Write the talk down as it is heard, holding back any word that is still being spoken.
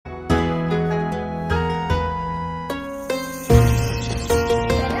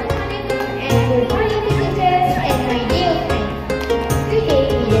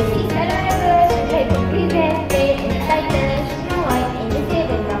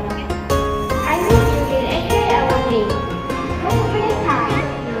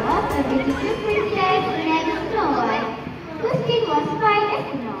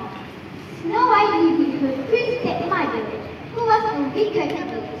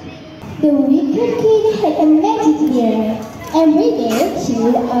The wicked king had a magic mirror. Every day she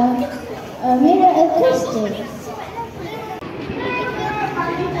would mirror a crystal.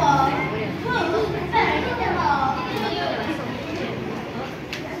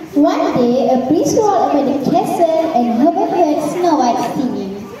 One day, a prince walked over the castle and overheard Snow White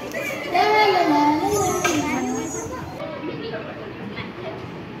singing. La la la la la.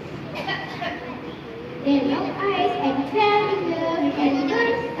 Their long eyes and fell in love at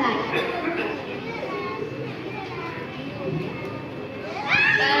first sight.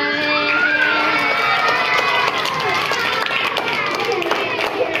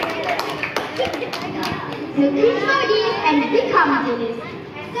 The queen saw this and became jealous.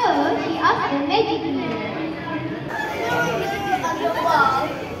 So she asked the magic mirror.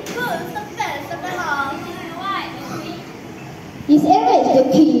 This enraged the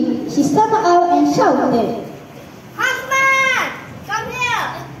queen. She stormed out and shouted, "Husband, come here!"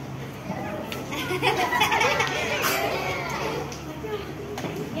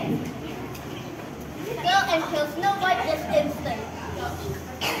 Go and kill Snow White this instant.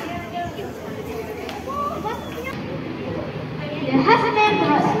 The husband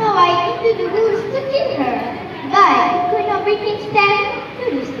brought Snow White into the woods to kill her, but he could not bring himself to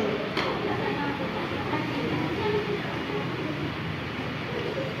do so.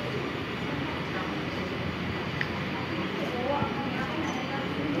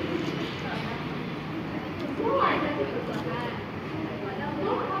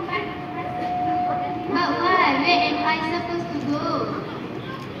 But why? Where am I supposed to go?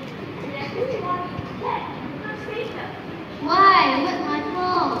 Why? What's my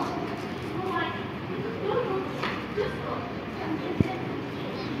fault?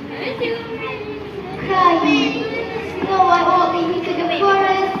 Crying, Snow White walked into the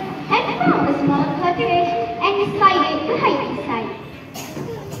forest and found a small cottage and decided to hide inside.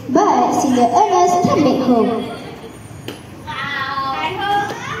 But Cinderella's came back home.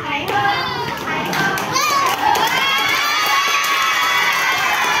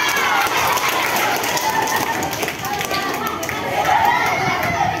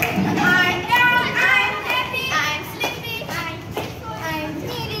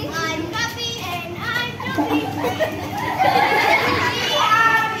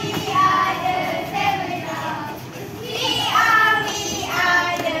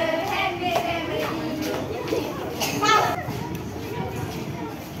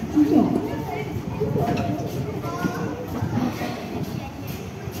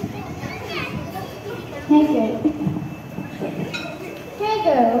 Hey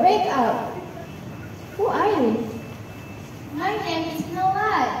girl, wake up. Who are you? My name is Snow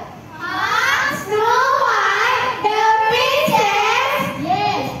White. Huh? Snow White? The princess?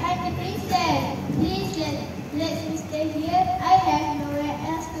 Yes, I'm the princess. Please let me stay here. I have nowhere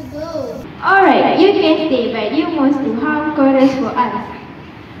else to go. Alright, you can stay, but you must do home chorus for us.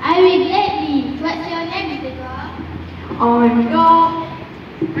 I will gladly. What's your name, little girl? Oh no.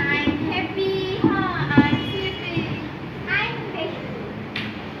 I'm happy. I'm sleepy. I'm patient.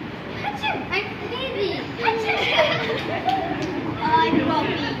 I'm sleepy. I'm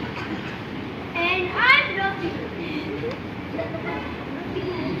Robbie. And I'm Robbie.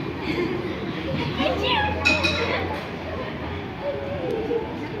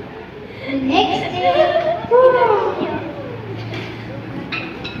 The next day.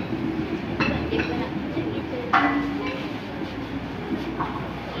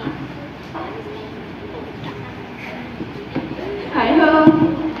 Hi ho,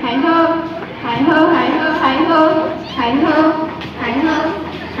 hi ho, hi ho, hi ho, hi ho, hi ho, hi ho,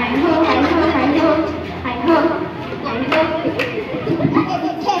 hi ho, hi ho, hi ho, hi ho, hi ho. At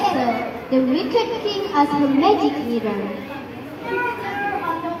the castle, the wicked king asked her magic mirror. Mirror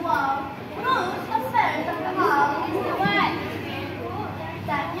on the wall, whose affairs of the wall is the way?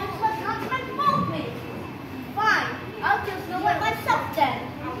 That you must not transform me. Fine, I'll just know it myself then.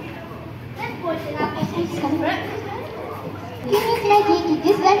 Let's poison up a secret. Using magic to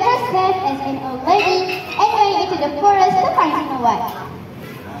disguise herself as an old lady and went into the forest to find Snow White.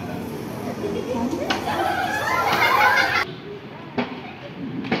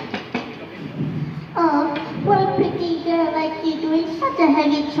 Oh, what a pretty girl like you doing such a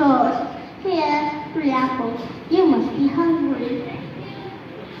heavy chores. Here, 3 apples. You must be hungry.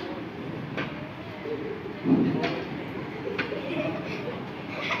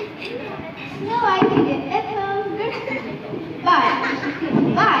 Snow White took an apple, but she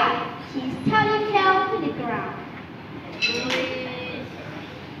couldn't bite. She suddenly fell to the ground.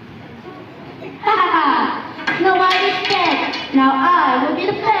 Ha ha ha! Snow White is dead. Now I will be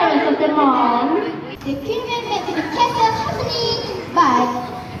the parents of them all. The king went back to the castle happily, but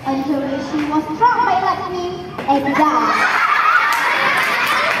she was struck by lightning and died.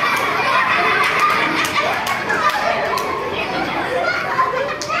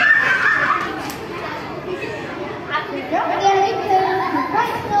 After their return, the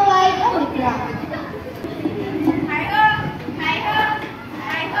bright snow white on the ground.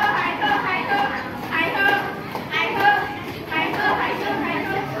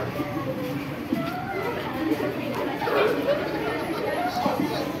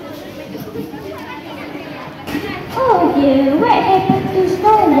 Oh dear, what happened to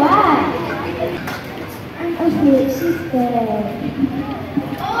Snow White? Oh dear, she's dead.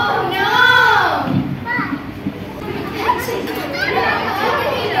 Oh no!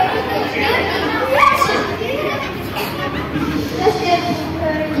 Let's get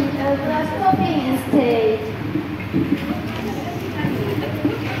her in a glass coffee instead.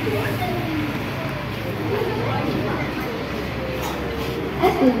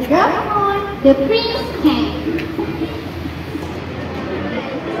 As the drum on, the prince came.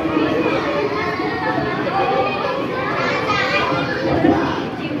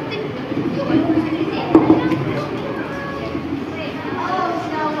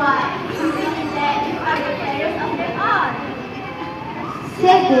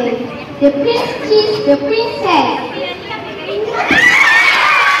 Second, the prince kissed the princess.